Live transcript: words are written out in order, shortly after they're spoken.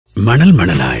மணல்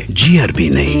மணலாய் GRB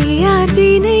நெய்.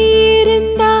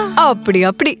 அப்படி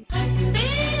அப்படி.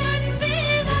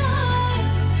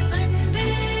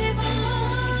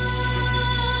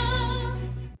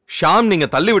 ஷாம் நீங்க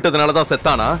தள்ளி விட்டதுனாலதான்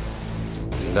செத்தானா?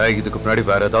 இல்ல இதுக்கு முன்னாடி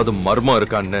வேற ஏதாவது மர்மம்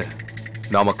இருக்கான்னு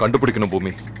நாம கண்டுபிடிக்கணும்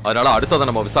பூமி. அதனால அடுத்தத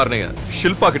நம்ம விசாரணைய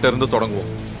ஷில்பா கிட்ட இருந்து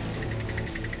தொடங்குவோம்.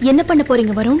 என்ன பண்ண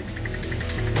போறீங்க வருண்?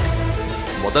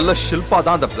 முதல்ல ஷில்பா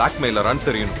தான் அந்த பிளாக்மெயிலரான்னு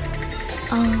தெரியணும்.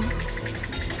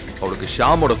 அவளுக்கு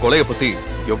ஷாமோட கொலையை பத்தி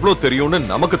எவ்வளவு தெரியும்னு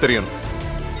நமக்கு தெரியணும்.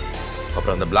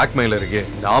 அப்புறம் அந்த பிளாக்மெயிலருக்கு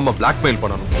நாம பிளாக்மெயில்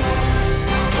பண்ணணும்.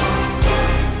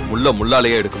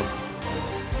 முள்ளாலேயே எடுக்கணும்.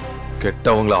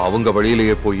 கெட்டவங்கள அவங்க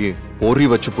வழியிலேயே போய் பொறி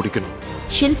வச்சு பிடிக்கணும்.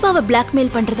 ஷில்பாவை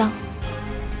பிளாக்மெயில் பண்றதா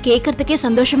கேட்கறதுக்கே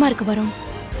சந்தோஷமா இருக்கு வருண்.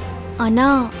 ஆனா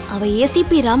அவ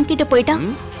ஏசிபி ராம் கிட்ட போயிட்டா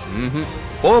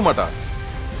போக மாட்டா.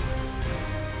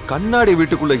 கண்ணாடி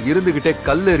வீட்டுக்குள்ள இருந்துகிட்டே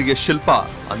கல்லெறிய ஷில்பா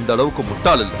அந்த அளவுக்கு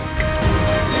முட்டாள் இல்ல.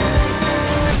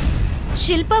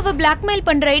 ஷில்பாவை பிளாக்மெயில்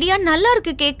பண்ற ஐடியா நல்லா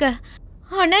இருக்கு கேக்க.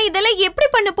 ஆனா இதெல்லாம் எப்படி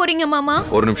பண்ண போறீங்க மாமா?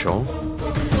 ஒரு நிமிஷம்.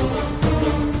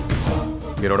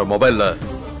 என்னோட மொபைல்ல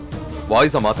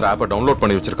வாய்ஸ் மாத்திர ஆப்பை டவுன்லோட்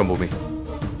பண்ணி வச்சிருக்கேன் பூமி.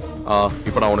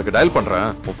 இப்போ நான் உனக்கு டயல் பண்றேன்.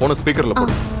 உன் போனை ஸ்பீக்கர்ல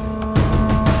போடு.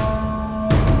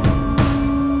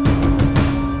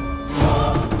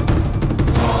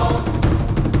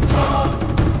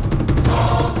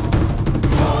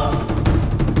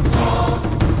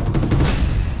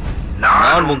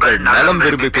 நான் உங்கள் நலம்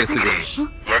விரும்பி பேசுகிறேன்.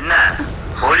 என்ன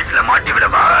போலீஸ்ல மாட்டி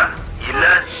விடவா இல்ல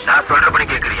நான் சொல்றபடி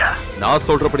கேக்குறியா? நான்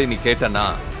சொல்றபடி நீ கேட்டனா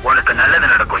உனக்கு நல்லது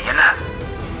நடக்கும். என்ன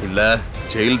இல்ல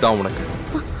ஜெயில் தான் உனக்கு.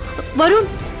 வருண்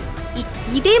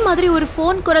இதே மாதிரி ஒரு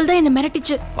போன் குரல் தான் என்ன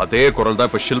மிரட்டிச்சு. அதே குரல் தான்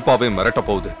இப்ப ஷில்பாவே மிரட்ட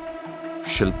போகுது.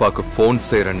 ஷில்பாக்கு போன்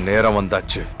செய்யற நேரம்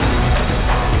வந்தாச்சு.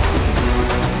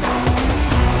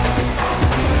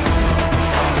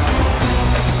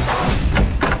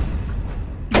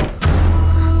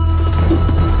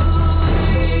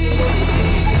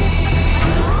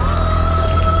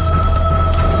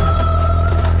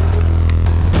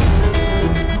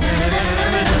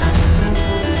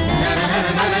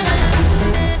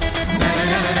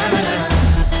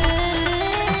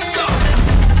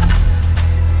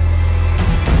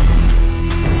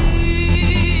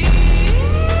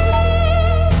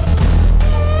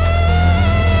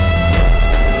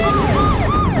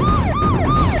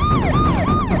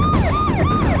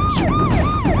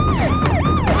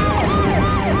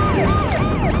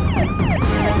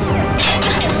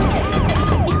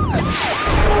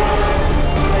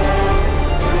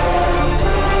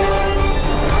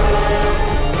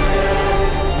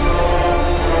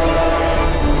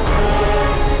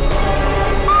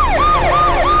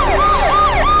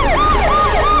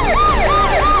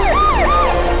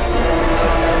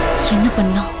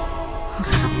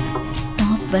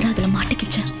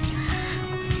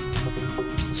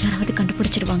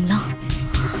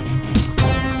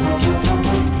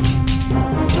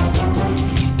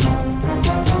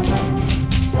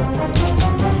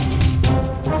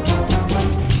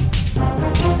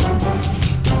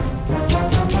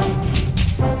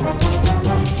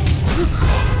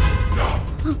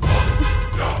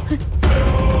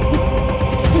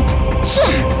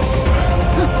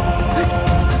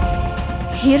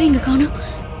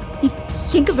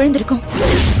 எங்க விழுந்திருக்கோம்?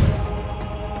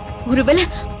 ஒருவேளை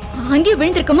அங்கே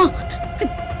விழுந்திருக்கோமா?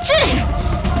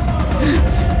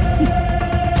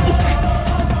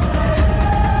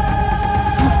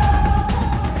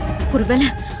 ஒருவேளை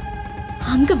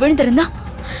அங்க விழுந்திருந்தா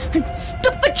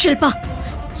ஸ்டூபிட் ஷில்பா,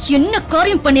 என்ன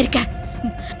காரியம் பண்ணிருக்க?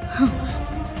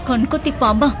 கண்கொத்தி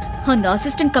பாம்பா அந்த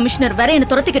அசிஸ்டன்ட் கமிஷனர் வேற என்ன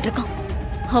துரத்திக்கிட்டு இருக்கான்.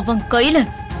 அவன் கையில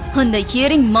அந்த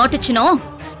இயரிங் மாட்டுச்சுனா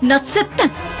நான்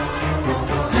செத்தேன்.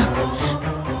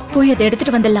 போய் அதை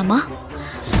எடுத்துட்டு வந்துடலாமா?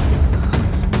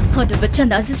 அதை வச்சு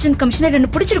அந்த அசிஸ்டன்ட் கமிஷனர் என்ன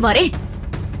பிடிச்சிருவாரே.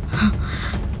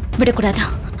 விடக்கூடாதா?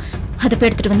 அதை போய்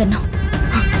எடுத்துட்டு வந்துடணும்.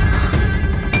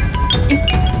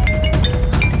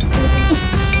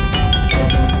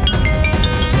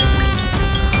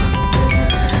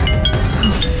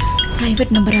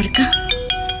 பிரைவேட் நம்பரா இருக்கா?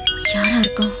 யாரா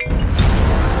இருக்கும்?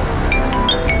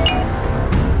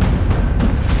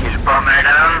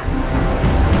 மேடம்.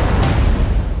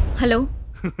 ஹலோ.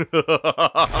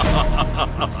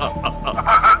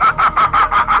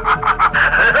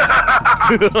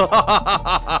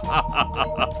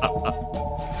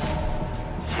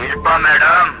 ஷில்பா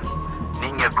மேடம்,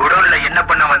 நீங்க குடோன்ல என்ன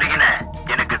பண்ண வந்தீங்கன்னு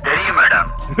எனக்கு தெரியும் மேடம்.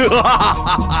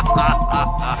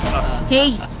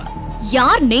 ஹேய்,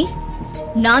 யார் நீ?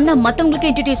 நான் தான் மத்தவங்களுக்கு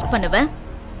இன்ட்ரோடியூஸ் பண்ணுவேன்.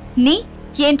 நீ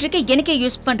என் ட்ரிக்கை எனக்கே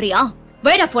யூஸ் பண்றியா?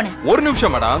 வேடா போன. ஒரு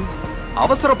நிமிஷம் மேடம்,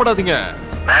 அவசரப்படாதீங்க.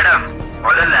 மேடம்,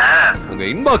 முதல்ல உங்க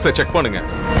இன்பாக்ஸை செக் பண்ணுங்க.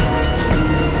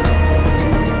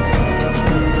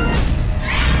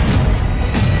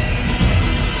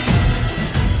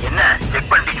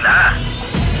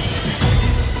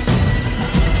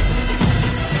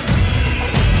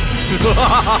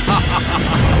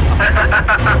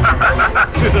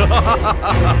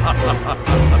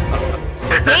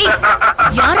 ஏய்,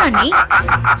 யாரா நீ?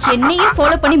 என்னையே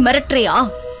ஃபாலோ பண்ணி மிரட்டுறியா?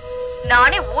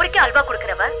 நானே ஊருக்கே அல்வா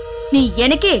குடுக்கறவ, நீ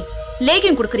எனக்கே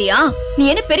லேகியம் குடுக்கறியா? நீ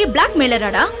என்ன பெரிய பிளாக்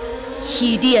மெயிலராடா?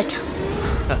 இடியட்.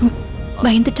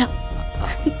 பயந்துட்டா.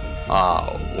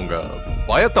 உங்க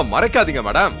பயத்தை மறைக்காதீங்க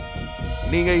மேடம்.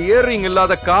 நீங்க இயரிங்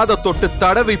இல்லாத காதை தொட்டு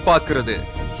தடவி பாக்குறது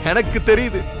எனக்கு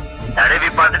தெரியுது. தடவி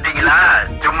பார்த்துட்டீங்களா?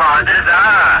 சும்மா அதிருதா?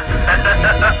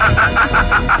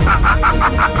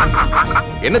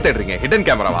 என்ன தேடுறீங்க? ஹிடன்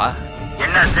கேமராவா?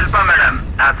 என்ன ஷில்பா மேடம்,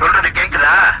 நான் சொல்றது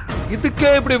கேக்குதா?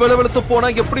 இதுக்கே இப்படி வெளவெளுத்து போனா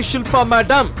எப்படி ஷில்பா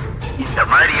மேடம்? இந்த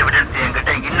மாதிரி எவிடன்ஸ்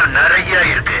என்கிட்ட இன்னும் நிறைய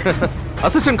இருக்கு.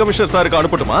 அசிஸ்டன்ட் கமிஷனர் சாருக்கு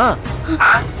அனுப்பட்டுமா?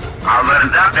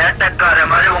 அவர்தான் வேட்டக்கார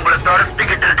மாதிரி உங்களை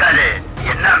தொடர்ந்துகிட்டு இருக்காரு.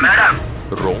 என்ன மேடம்?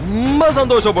 ரொம்ப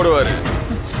சந்தோஷப்படுவாரு.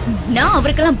 நான்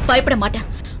அவருக்கெல்லாம் பயப்பட மாட்டேன்.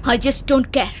 I just don't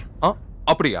care.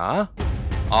 அப்படியா?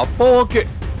 அப்போ ஓகே.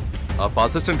 அப்ப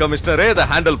அசிஸ்டன்ட் கமிஷனரே இதை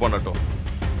ஹேண்டில் பண்ணட்டும்.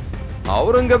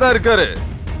 அவரு இங்கதான் இருக்காரு.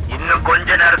 இன்னும் கொஞ்ச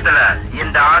நேரத்துல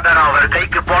இந்த ஆதாரம் அவர்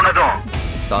கைக்கு போனதும்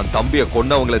தான் தம்பிய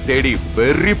கொன்னவங்களை தேடி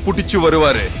வெறி புடிச்சு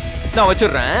வருவாரு. நான்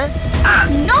வச்சிடுறேன்.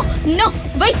 No, no,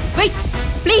 wait,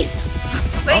 please.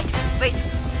 Wait.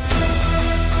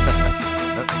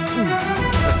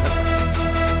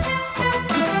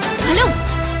 Hello.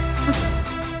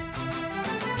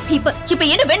 இப்ப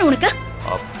என்ன வேணும் உனக்கு?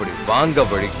 அப்படி வாங்க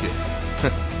வழிக்கு.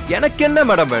 எனக்கு என்ன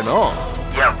மேடம் வேணும்?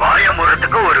 என் வாய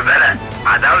முறத்துக்கு ஒரு வேலை,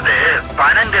 அதாவது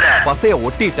பணங்கிற பசைய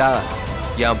ஒட்டிட்டா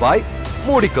என் வாய்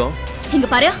மூடிக்கும். இங்க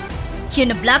பாரு,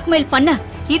 என்ன பிளாக்மெயில் பண்ண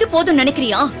இது போதும்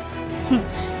நினைக்கிறியா?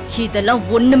 இதெல்லாம்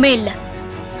ஒண்ணுமே இல்ல.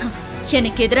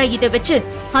 எனக்கு எதிரா இதை வச்சு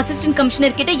அசிஸ்டன்ட்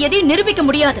கமிஷனர் கிட்ட எதையும் நிரூபிக்க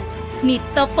முடியாது. நீ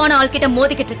தப்பான ஆள் கிட்ட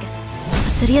மோதிக்கிட்டு இருக்க.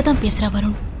 சரியாதான் பேசுறா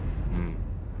வருண்.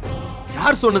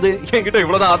 யார் சொன்னது என்கிட்ட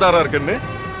இவ்வளவுதான் ஆதாரம் இருக்குன்னு?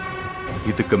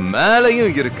 இதுக்கு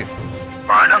மேலையும் இருக்கு.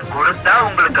 பணம் கொடுத்தா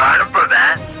உங்களுக்கு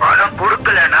அனுப்புவேன், பணம்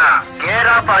கொடுக்கலனா care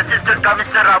of assistant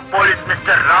commissioner of police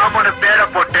mister ராமனு பேரை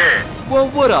போட்டு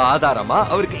ஒவ்வொரு ஆதாரமா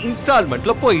அவருக்கு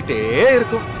இன்ஸ்டால்மெண்ட்ல போயிட்டே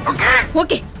இருக்கும்.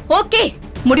 ஓகே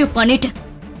முடிவு பண்ணிட்டு.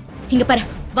 இங்க பாரு,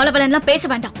 வளவலன்லாம் பேச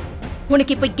வேண்டாம்.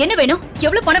 உனக்கு இப்ப என்ன வேணும்?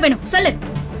 எவ்வளவு பணம் வேணும் சொல்லு.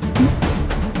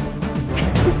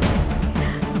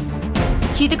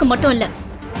 இதுக்கு மட்டும் இல்ல,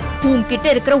 உன்கிட்ட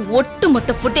இருக்கிற ஒட்டு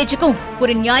மொத்த ஃபுட்டேஜுக்கும்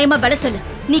ஒரு நியாயமா விலை சொல்லு.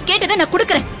 நீ கேட்டதை நான்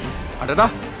கொடுக்கறேன். அடடா,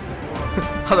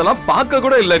 அதெல்லாம் பார்க்க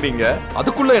கூட இல்ல நீங்க.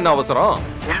 அதுக்குள்ள என்ன அவசரம்?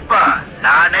 ஷில்பா,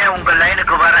 நானே உங்க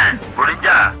லைனுக்கு வரேன்.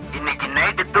 முடிஞ்சா இன்னைக்கு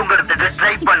நைட் தூங்குறதுக்கு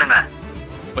ட்ரை பண்ணுங்க.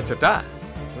 வச்சட்டா?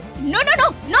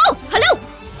 நோ. ஹலோ.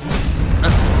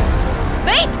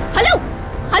 வெயிட். ஹலோ.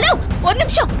 ஒரு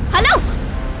நிமிஷம். ஹலோ.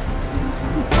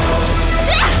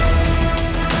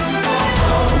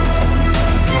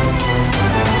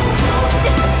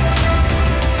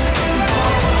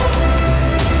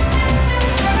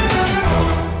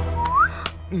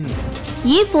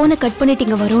 ஏன் போனை கட்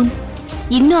பண்ணிட்டீங்க வருண்?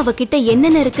 இன்னும் அவகிட்ட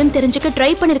என்னென்ன இருக்குன்னு தெரிஞ்சுக்க ட்ரை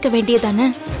பண்ணிருக்க வேண்டியதானே?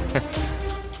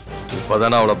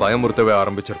 இப்பதானே அவளை பயமுறுத்தவே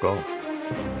ஆரம்பிச்சிருக்கோம்.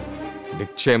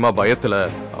 நிச்சயமா பயத்துல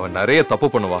அவன் நிறைய தப்பு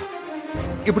பண்ணுவா.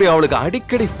 இப்படி அவளுக்கு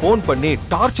அடிக்கடி போன் பண்ணி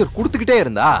டார்ச்சர் கொடுத்துக்கிட்டே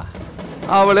இருந்தா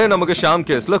அவளே நமக்கு ஷாம்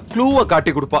கேஸ்ல க்ளூவை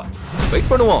காட்டி கொடுப்பா. வெயிட்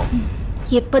பண்ணுவோம்.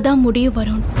 எப்பதான் முடியும்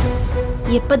வருண்?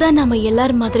 எப்பதான் நாம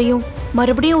எல்லார் மாதிரியும்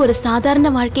மறுபடியும் ஒரு சாதாரண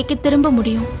வாழ்க்கைக்கு திரும்ப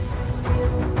முடியும்?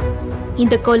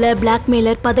 இந்த கொலை,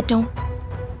 பிளாக்மெயிலர், பதட்டம்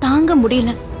தாங்க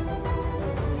முடியல.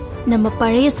 நம்ம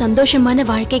பழைய சந்தோஷமான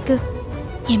வாழ்க்கைக்கு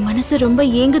என் மனசு ரொம்ப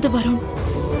ஏங்குது வருண்.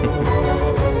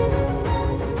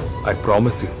 I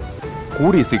promise you,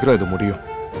 கூடிய சீக்கிரம் இது முடியும்.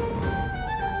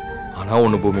 ஆனா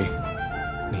ஒண்ணு பூமி,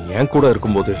 நீ என் கூட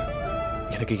இருக்கும்போது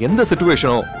எனக்கு எந்த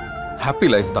சிச்சுவேஷனும் ஹாப்பி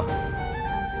லைஃப் தான்.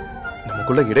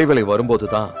 நமக்குள்ள இடைவேளை வரும்போது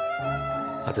தான்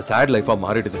அது சேட் லைஃபா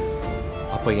மாறிடுது.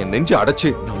 அப்ப என் நெஞ்சு அடைச்சு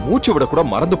நான் மூச்சு விட கூட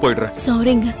மறந்து போயிடுறேன்.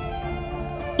 சாரிங்க.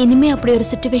 இனிமே அப்படி ஒரு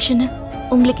சிச்சுவேஷனை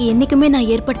உங்களுக்கு என்னைக்குமே நான்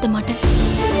ஏற்படுத்த மாட்டேன்.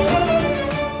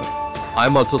 I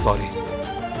am also sorry.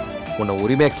 உன்னை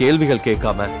உரிமையா கேள்விகள்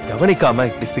கேட்காம கவனிக்காம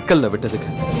இப்படி சிக்கல்ல விட்டதுக்கு.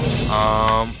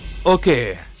 ஓகே,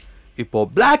 இப்போ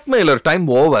blackmailer time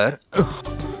over.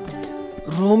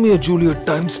 Romeo Juliet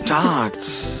time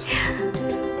starts.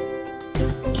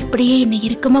 இப்படியே என்னை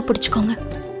இறுக்கமா பிடிச்சுக்கோங்க.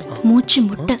 மூச்சு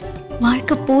முட்டை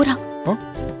வாழ்க்கை பூரா.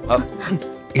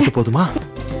 இது போதுமா?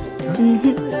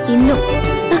 இன்னும்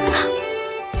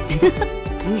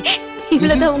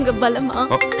இவ்வளவுதான் உங்க பலமா?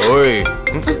 ஓய்,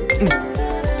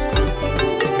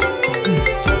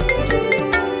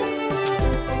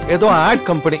 ஏதோ ஆட்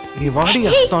கம்பெனி. நீ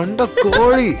வாடிய சண்ட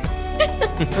கோழி.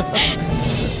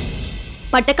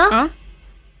 பட்டக்கா,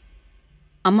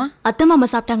 அம்மா அத்தை மாமா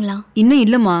சாப்பிட்டாங்களா? இன்னும்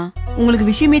இல்லம்மா. உங்களுக்கு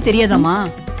விஷயமே தெரியாதாம்மா?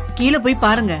 கீழே போய்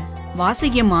பாருங்க.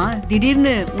 வாசிக்கம்மா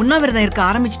திடீர்னு உண்ணாவிரதம் இருக்க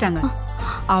ஆரம்பிச்சிட்டாங்க.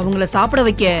 அவங்கள சாப்பிட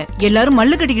வைக்க எல்லாரும்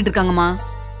மல்லு கட்டிக்கிட்டு இருக்காங்கம்மா.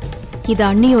 இது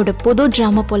அண்ணியோட புது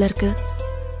டிராமா போல இருக்கு.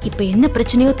 இப்ப என்ன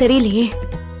பிரச்சனையோ தெரியலையே.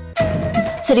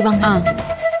 சரி வாங்க.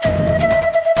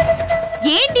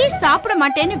 ஏண்டி சாப்பிட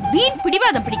மாட்டேன்னு வீண்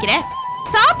பிடிவாதம் பிடிக்கிற?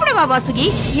 சாப்பிடவா வாசுகி?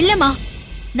 இல்லம்மா,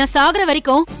 நான் சாகுற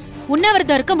வரைக்கும்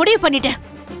உண்ணாவிரதம் இருக்க முடிவு பண்ணிட்டேன்.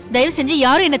 தயவு செஞ்சு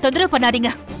யாரும் என்ன தொந்தரவு பண்ணாதீங்க.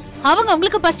 அவங்க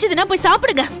உங்களுக்கு பசிச்சதுன்னா போய்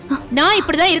சாப்பிடுங்க. நான்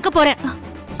இப்படிதான் இருக்க போறேன்.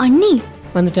 அண்ணி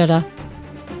வந்துட்டாடா.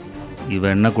 இவ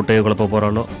என்ன குட்டையை குழப்ப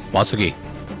போறாளோ? வாசுகி,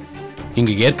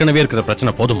 இங்க ஏற்கனவே இருக்கிற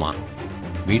பிரச்சனை போதுமா?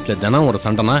 வீட்டுல தினம் ஒரு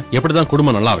சண்டைனா எப்படிதான்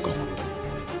குடும்பம் நல்லா இருக்கும்?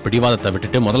 பிடிவாதத்தை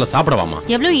விட்டுட்டு முதல்ல சாப்பிடவாமா.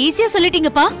 எவ்வளவு ஈஸியா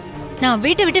சொல்லிட்டீங்கப்பா. நான்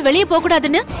வீட்டை விட்டு வெளியே போக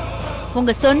கூடாதுன்னு.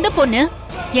 உங்க சொந்த பொண்ணு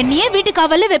என்னையே வீட்டு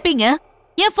காவல்ல வைப்பீங்க,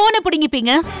 என் போனை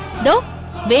புடுங்கிப்பீங்க. தோ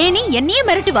வேணி என்னையே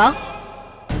மிரட்டுவா.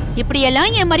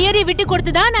 இப்படியெல்லாம் என் மரியாதையை விட்டு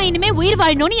கொடுத்துதான் நான் இனிமே உயிர்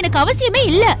வாழணும்னு எனக்கு அவசியமே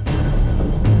இல்ல.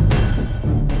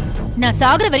 நான்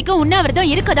சாகுற வரைக்கும்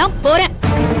உண்ணாவிரதம் இருக்கதான் போறேன்.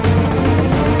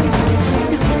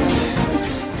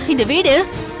 இந்த வீடு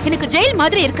எனக்கு ஜெயில்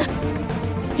மாதிரி இருக்கு.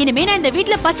 இனிமே நான் இந்த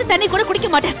வீட்ல பச்சை தண்ணி கூட குடிக்க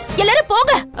மாட்டேன். எல்லாரும்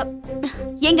போங்க.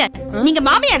 எங்க நீங்க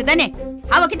மாமியார் தானே,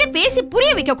 அவகிட்ட பேசி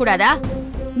புரிய வைக்க கூடாதா?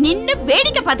 நின்னு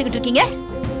வேடிக்கை பாத்துக்கிட்டு இருக்கீங்க.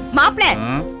 மாப்ள,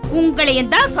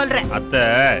 உங்களையும் தான் சொல்றேன். அத்தை,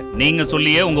 நீங்க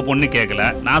சொல்லியே உங்க பொண்ணு கேட்கல,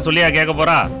 நான் சொல்லியா கேட்க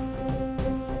போறா?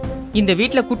 இந்த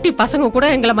வீட்ல குட்டி பசங்க கூட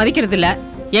எங்களை மதிக்கிறது இல்ல.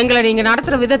 எங்களை நீங்க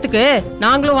நடத்துற விதத்துக்கு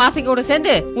நாங்களும் வாசிக்கோட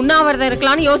சேர்ந்து உண்ணாவிரதம்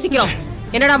இருக்கலாம்னு யோசிக்கிறோம்.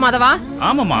 என்னடா மாதவா?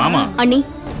 ஆமாமா, ஆமா. அண்ணி,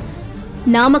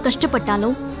 நாம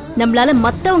கஷ்டப்பட்டாலும் நம்மளால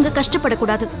மத்தவங்க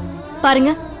கஷ்டப்படக்கூடாது.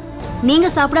 பாருங்க, நீங்க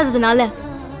சாப்பிடாததுனால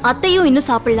அத்தையும் இன்னும்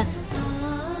சாப்பிடல.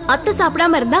 அத்தை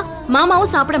சாப்பிடாம இருந்தா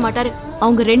மாமாவும் சாப்பிட மாட்டாரு.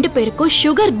 அவங்க 2 பேருக்கும்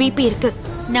சுகர் பிபி இருக்கு.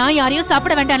 நான் யாரையும்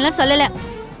சாப்பிட வேண்டாம்லாம் சொல்லல.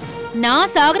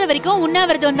 நான் சாகுற வரைக்கும்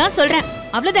உண்ணாவிரதம் தான் சொல்றேன்.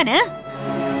 அவ்வளவுதானே?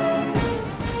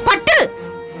 பட்டு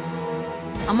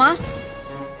அம்மா,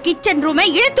 கிச்சன் ரூமை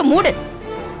இழுத்து மூடு.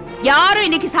 யாரும்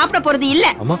இன்னைக்கு சாப்பிட போறது இல்ல.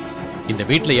 அம்மா, இந்த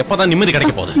வீட்டுல எப்பதான் நிம்மதி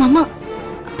கிடைக்க போகுது? மாமா,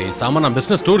 பேசாம நான்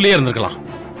பிசினஸ் டூர்லயே இருந்திருக்கலாம்.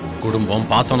 குடும்பம்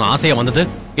பாசம் ஆசையா வந்தது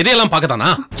இதையெல்லாம் பார்க்கதானா?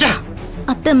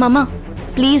 அத்தை மாமா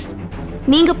ப்ளீஸ்,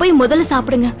 நீங்க போய் முதல்ல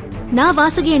சாப்பிடுங்க. நான்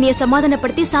வாசுகி அண்ணிய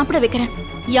சமாதானப்படுத்தி சாப்பிட வைக்கிறேன்.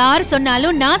 யார்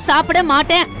சொன்னாலும் நான் சாப்பிட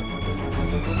மாட்டேன்.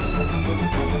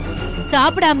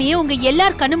 சாப்பிடாமயே உங்க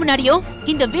எல்லார் கண்ணு முன்னாடியும்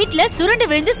இந்த வீட்ல சுருண்டு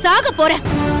விழுந்து சாக போறேன்.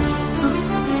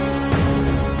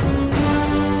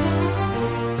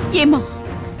 ஏமா,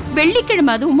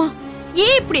 வெள்ளிக்கிழமை அதுவுமா?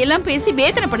 ஏன் இப்படி எல்லாம் பேசி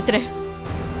வேதனைப்படுத்துற?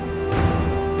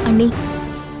 அண்ணி,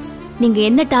 நீங்க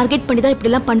என்ன டார்கெட் பண்ணி தான் இப்படி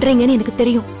எல்லாம் பண்றீங்கன்னு எனக்கு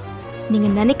தெரியும். நீங்க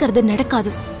நினைக்கிறது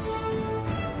நடக்காது.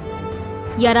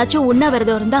 யாராச்சும்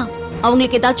உண்ணாவிரதம் இருந்தா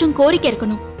அவங்களுக்கு ஏதாச்சும் கோரிக்கை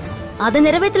இருக்கணும். அதை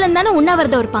நிறைவேற்றலன்னு தானே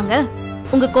உண்ணாவிரதம் இருப்பாங்க.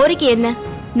 உங்க கோரிக்கை என்ன?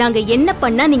 நாங்க என்ன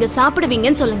பண்ணா நீங்க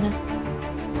சாப்பிடுவீங்கன்னு சொல்லுங்க.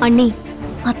 அண்ணி,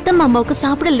 அத்தை மாமாவுக்கு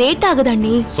சாப்பிட லேட் ஆகுது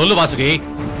அண்ணி. சொல்லு வாசுகி,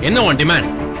 என்ன உன் டிமாண்ட்?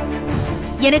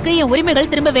 எனக்கு என்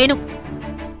உரிமைகள் திரும்ப வேணும்.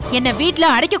 என்ன வீட்ல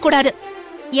அடைக்க கூடாது.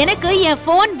 எனக்கு என்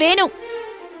போன் வேணும்.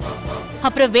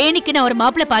 அப்புறம் வேணிக்கு நான் ஒரு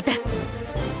மாப்பிள்ளை பார்த்தேன்.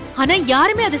 ஆனா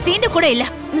யாருமே அது சேர்ந்து கூட இல்ல.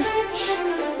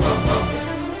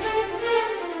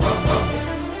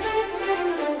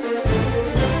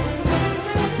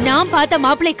 நான் பார்த்த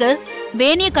மாப்பிள்ளைக்கு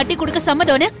வேணிய கட்டி கொடுக்க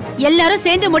சம்மதம்னு எல்லாரும்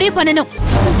சேர்ந்து முடிவு பண்ணணும்.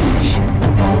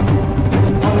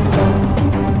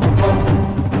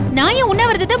 நான் என்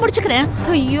உண்ணாவிரதத்தை முடிச்சுக்கிறேன்.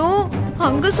 ஐயோ,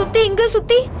 அங்க சுத்தி இங்க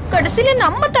சுத்தி கடைசியில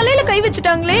நம்ம தலையில கை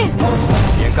வச்சுட்டாங்களே.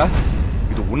 ஏங்கா,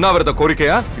 இது உண்ணாவிரத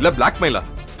கோரிக்கையா இல்ல பிளாக்மெயிலா?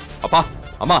 அப்பா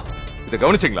அம்மா, இத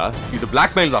கவனிச்சீங்களா? இது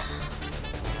பிளாக்மெயில் தான்.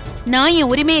 நான்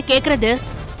என் உரிமையை கேக்குறது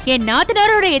என்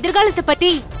நாத்தனாரோட எதிர்காலத்தை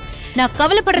பத்தி. நான்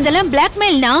கவலைப்படுறதெல்லாம்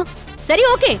பிளாக்மெயில்னா சரி,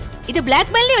 ஓகே, இது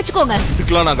பிளாக்மெயில்னே வச்சுக்கோங்க.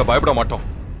 இதுக்கெல்லாம் நாங்க பயப்பட மாட்டோம்.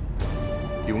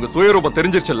 இவங்க சுயரூபம்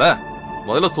தெரிஞ்சிருச்சுல்ல.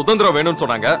 முதல்ல சுதந்திரம் வேணும்னு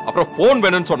சொன்னாங்க, அப்புறம் போன்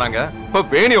வேணும்னு சொன்னாங்க. இப்ப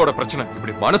வேணியோட பிரச்சனை.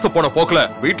 இப்படி மனசு போன போக்குல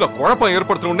வீட்டுல குழப்பம்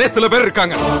ஏற்படுத்தணும்னே சில பேர்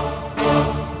இருக்காங்க.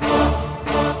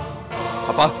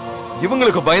 அப்பா,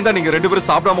 இவங்களுக்கு பயந்தா நீங்க 2 பேரும்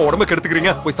சாப்பிடாம உடம்பு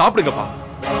கெடுத்துக்கிறீங்க. போய் சாப்பிடுங்கப்பா.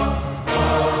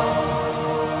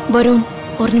 வருண்,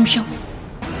 ஒரு நிமிஷம்.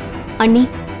 அண்ணி,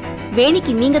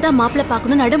 வேணிக்கு நீங்க தான் மாப்பிள்ளை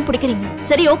பார்க்கணும்னு அடம் பிடிக்கிறீங்க.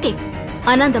 சரி, ஓகே.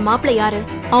 ஆனா அந்த மாப்பிள்ளை யாரு?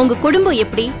 அவங்க குடும்பம்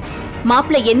எப்படி?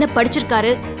 மாப்பிள்ளை என்ன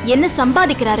படிச்சிருக்காரு, என்ன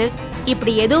சம்பாதிக்கிறாரு,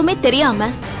 இப்படி எதுவுமே தெரியாம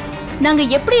நாங்க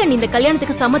எப்படி அண்ணி இந்த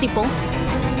கல்யாணத்துக்கு சம்மதிப்போம்?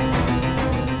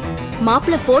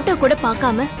 மாப்பிள்ளை போட்டோ கூட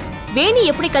பார்க்காம வேணி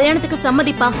எப்படி கல்யாணத்துக்கு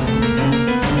சம்மதிப்பா?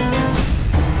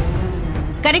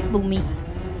 கரெக்ட் பூமி.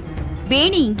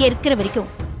 வேணி இங்க இருக்கிற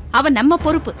வரைக்கும் அவ நம்ம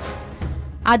பொறுப்பு.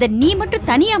 அத நீ மட்டும்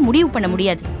தனியா முடிவு பண்ண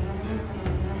முடியாது.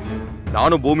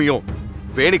 நானும் பூமியும்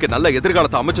வேணிக்கு நல்ல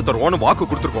எதிர்காலத்தை அமைச்சு தருவோம்னு வாக்கு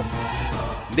கொடுத்துருக்கோம்.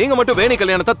 நீங்க மட்டும் வேணி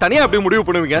கல்யாணத்தை தனியா எப்படி முடிவு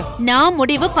பண்ணுவீங்க? நான்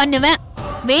முடிவு பண்ணுவேன்.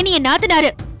 வேணிய நாத்தனாரு,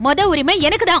 மொத உரிமை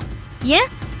எனக்கு தான். ஏன்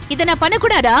இத நான்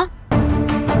பண்ணக்கூடாதா?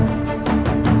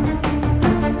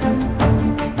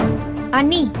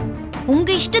 அண்ணி, உங்க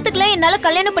இஷ்டத்துக்குலாம் என்னால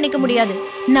கல்யாணம் பண்ணிக்க முடியாது.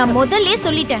 நான் முதல்லயே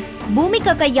சொல்லிட்டேன்.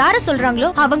 பூமிகா அக்கா யார சொல்றாங்களோ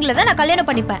அவங்கள தான் நான் கல்யாணம்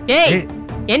பண்ணிப்பேன். ஏய்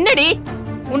என்னடி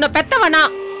உன்னை பெத்தவனா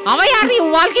அவ யாரு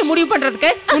உன் வாழ்க்கைய முடிவு பண்றதுக்கு?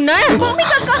 உன்னை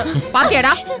பூமிகா அக்கா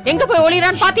பாத்தியாடா எங்க போய்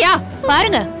ஒளிறான்னு பாத்தியா?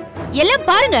 பாருங்க எல்லாம்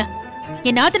பாருங்க,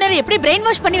 என் நாத்தனாரை எப்படி பிரெயின்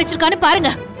வாஷ் பண்ணி வச்சிருக்கான்னு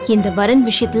பாருங்க. இந்த வரன்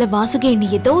விஷயத்துல வாசுகி அண்ணி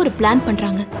ஏதோ ஒரு பிளான்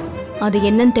பண்றாங்க. அது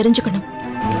என்னன்னு தெரிஞ்சுக்கணும்.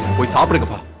 போய்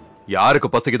சாப்பிடுங்கப்பா.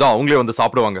 யாருக்கு பசிக்குதோ அவங்களே வந்து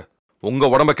சாப்பிடுவாங்க. உங்க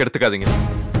உடம்ப கெடுத்துக்காதீங்க.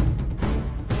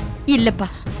 இல்லப்பா,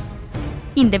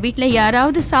 இந்த வீட்ல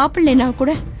யாராவது சாப்பிடலனா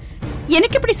கூட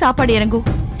எனக்கு எப்படி சாப்பாடு இறங்கும்?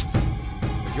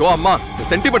 ஐயோ அம்மா,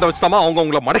 சென்டிமெண்ட் வச்சுதாமா அவங்க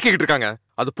உங்களை மடக்கிட்டு இருக்காங்க.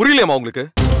 அது புரியலையாமா உங்களுக்கு?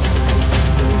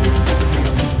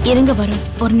 இருங்க வரும்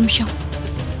ஒரு நிமிஷம்.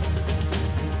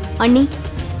 அண்ணி,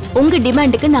 உங்க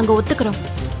டிமாண்டுக்கு நாங்க ஒத்துக்கிறோம்.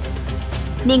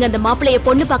 நீங்க அந்த மாப்பிளைய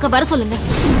பொண்ணு பார்க்க வர சொல்லுங்க.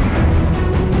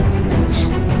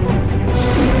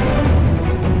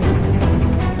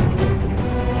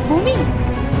 பூமி,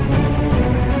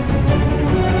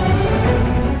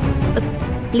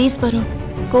 ப்ளீஸ் வரும்,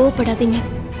 கோவப்படாதீங்க.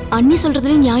 அண்ணி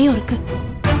சொல்றதுல நியாயம் இருக்கு.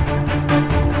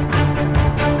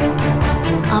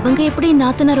 அவங்க எப்படி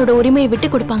நாத்தனாரோட உரிமையை விட்டு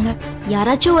கொடுப்பாங்க?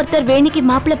 யாராச்சும் ஒருத்தர் வேணிக்கு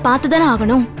மாப்பிள்ளை பார்த்துதானே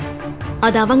ஆகணும்.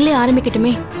 அது அவங்களே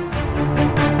ஆரம்பிக்கட்டுமே.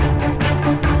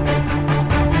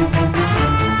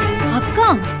 அக்கா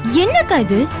என்னக்கா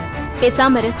இது?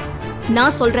 பேசாம இரு.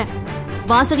 நான் சொல்றேன்,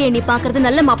 வாசுகி அண்ணி பாக்குறது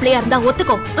நல்ல மாப்பிள்ளையா இருந்தா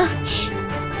ஒத்துக்கோ.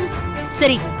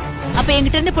 சரி, அப்ப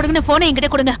என்கிட்ட இருந்து புடுங்கின போனை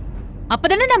என்கிட்ட கொடுங்க.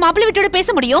 அப்பதானே நான் மாப்பிள்ளை வீட்டோட பேச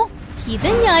முடியும்.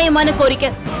 இது நியாயமான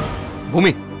கோரிக்கை.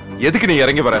 பூமி, எதுக்கு நீ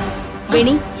இறங்கி வர?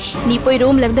 வேணி, நீ போய்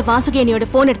ரூம்ல இருந்து வாசுகி அண்ணியோட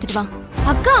போன் எடுத்துட்டு வா.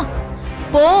 அக்கா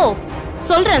போ,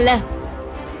 சொல்றேன்ல.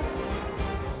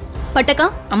 பட்டக்கா,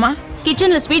 அம்மா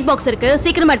கிச்சன்ல ஸ்வீட் பாக்ஸ் இருக்கு,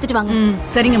 சீக்கிரமா எடுத்துட்டு வாங்க.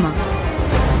 சரிங்கம்மா.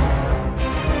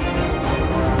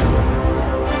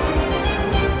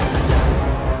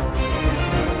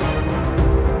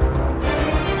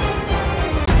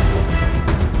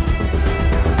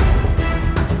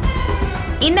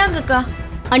 இந்தாங்கக்கா.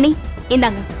 அண்ணி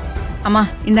இந்தாங்க. அம்மா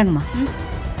இந்தாங்கம்மா.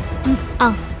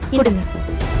 கொடுங்க.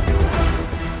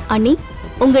 அண்ணி,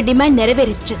 உங்க டிமாண்ட்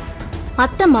நிறைவேறிடுச்சு.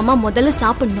 அத்தை மாமா முதல்ல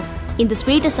சாப்பிடணும். இந்த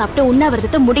ஸ்வீட்டை சாப்பிட்டு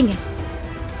உண்ணாவிரதத்தை முடிங்க.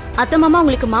 அத்தை மாமா,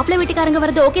 உங்களுக்கு மாப்பிள்ளை வீட்டுக்காரங்க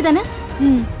வர்றது ஓகே தானே?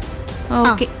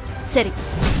 ஓகே. சரி,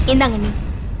 இந்தாங்க அண்ணி.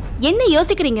 என்ன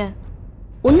யோசிக்கிறீங்க?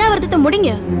 உண்ணாவிரதத்தை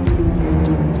முடிங்க.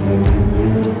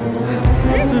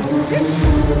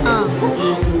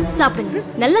 சாப்பிடுங்க,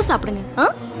 நல்லா சாப்பிடுங்க.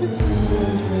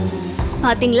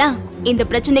 பாத்தீங்களா இந்த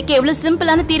பிரச்சனைக்கு எவ்வளவு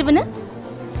சிம்பிளான தீர்வுன்னு?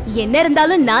 என்ன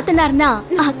இருந்தாலும் நாத்தனார்னா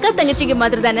அக்கா தங்கச்சிங்க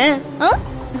மாதிரி தானே.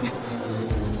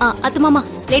 அத்து மாமா,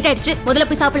 லேட் ஆயிடுச்சு, முதல்ல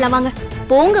போய் சாப்பிடலாம் வாங்க.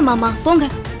 போங்க மாமா, போங்க.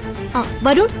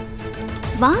 வருண்,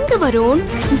 வாங்க வருண்.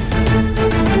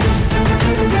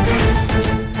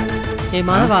 ஏய்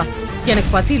மாதவா,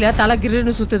 எனக்கு பசியில தலை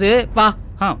கிருன்னு சுத்துது, வா.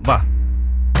 வா.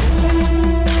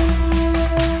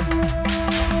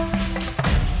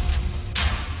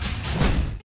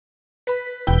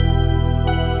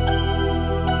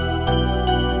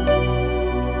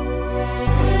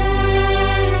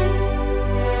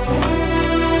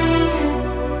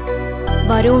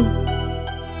 வருண்,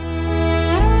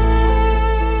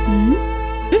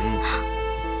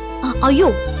 ஐயோ,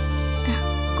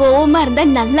 கோவமா இருந்தா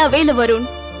நல்லாவே இல்ல வருண்.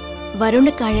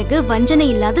 வருணுக்கு அழகு வஞ்சனை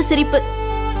இல்லாத சிரிப்பு.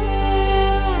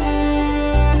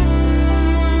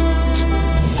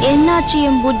 என்னாச்சு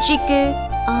என் புஜ்ஜிக்கு?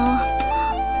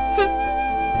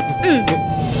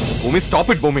 பூமி,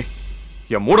 ஸ்டாப் இட் பூமி.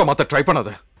 என் மூட மாத்த ட்ரை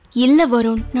பண்ணாத. இல்ல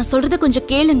வருண், நான் சொல்றத கொஞ்சம்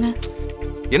கேளுங்க.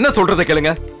 என்ன சொல்றத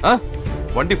கேளுங்க?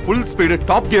 வண்டி ஃபுல் ஸ்பீடு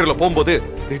டாப் கியர்ல போகும்போது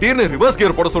திடீர்னு ரிவர்ஸ்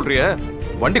கியர் போட சொல்றியே,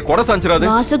 வண்டி கொடை சாஞ்சிராது?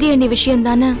 வாசுகி அண்ணி விஷயம்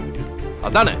தானே.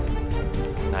 அதானே,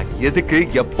 நான் எதுக்கு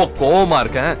எப்போ கோவமா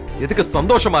இருக்கேன், எதுக்கு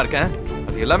சந்தோஷமா இருக்கேன்,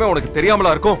 அது எல்லாமே உனக்கு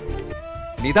தெரியாமலா இருக்கும்?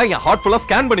 நீ தான் என் ஹார்ட் ஃபுல்லா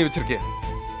ஸ்கேன் பண்ணி வச்சிருக்க.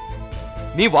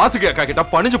 நீ வாசுகி அக்கா கிட்ட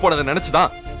பணிஞ்சு போனதை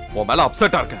நினைச்சுதான் உன் மேல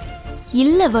அப்செட்டா இருக்க.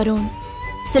 இல்ல வருண்,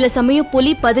 சில சமயம்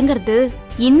புலி பதுங்கிறது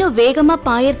இன்னும் வேகமா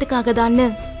பாயறதுக்காக தான்னு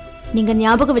நீங்க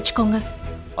ஞாபகம் வச்சுக்கோங்க.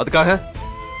 அதுக்காக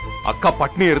அக்கா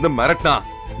பட்னி இருந்து மிரட்டினா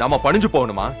நாம பணிஞ்சு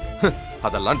போகணுமா?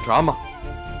 அதெல்லாம் டிராமா.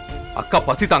 அக்கா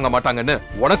பசி தாங்க மாட்டாங்கன்னு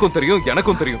உனக்கும் தெரியும்,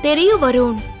 எனக்கும் தெரியும். தெரியும்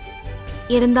வருண்.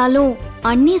 இருந்தாலும்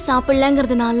அண்ணி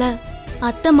சாப்பிடலங்கிறதுனால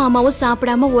அத்தை மாமாவும்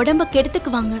சாப்பிடாம உடம்ப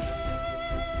கெடுத்துக்குவாங்க.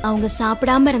 அவங்க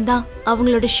சாப்பிடாம இருந்தா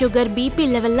அவங்களோட சுகர், பிபி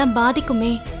லெவல்லாம்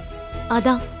பாதிக்குமே.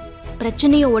 அதான்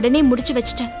பிரச்சனைய உடனே முடிச்சு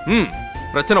வச்சிட்டேன்.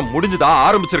 பிரச்சனை முடிஞ்சுதா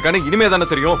ஆரம்பிச்சிருக்கானே இனிமே தானே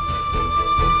தெரியும்.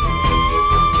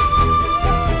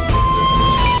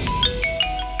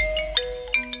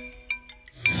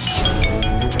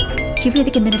 இவ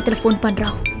எதுக்கு இந்த நேரத்துல போன்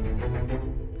பண்றான்?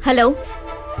 ஹலோ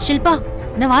ஷில்பா,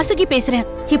 நான் வாசுகி பேசுறேன்.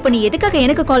 இப்ப நீ எதுக்காக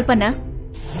எனக்கு கால் பண்ண?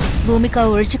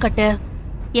 பூமிகாவை ஒழிச்சு கட்ட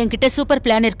என்கிட்ட சூப்பர்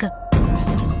பிளான் இருக்கு.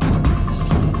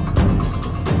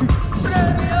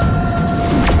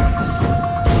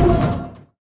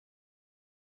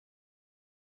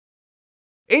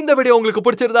 இந்த வீடியோ உங்களுக்கு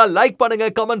பிடிச்சிருந்தா லைக் பண்ணுங்க,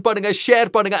 கமெண்ட் பண்ணுங்க, ஷேர்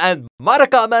பண்ணுங்க and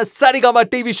மறக்காம சரிகமா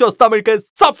டிவி ஷோஸ் தமிழுக்கு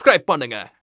சப்ஸ்கிரைப் பண்ணுங்க.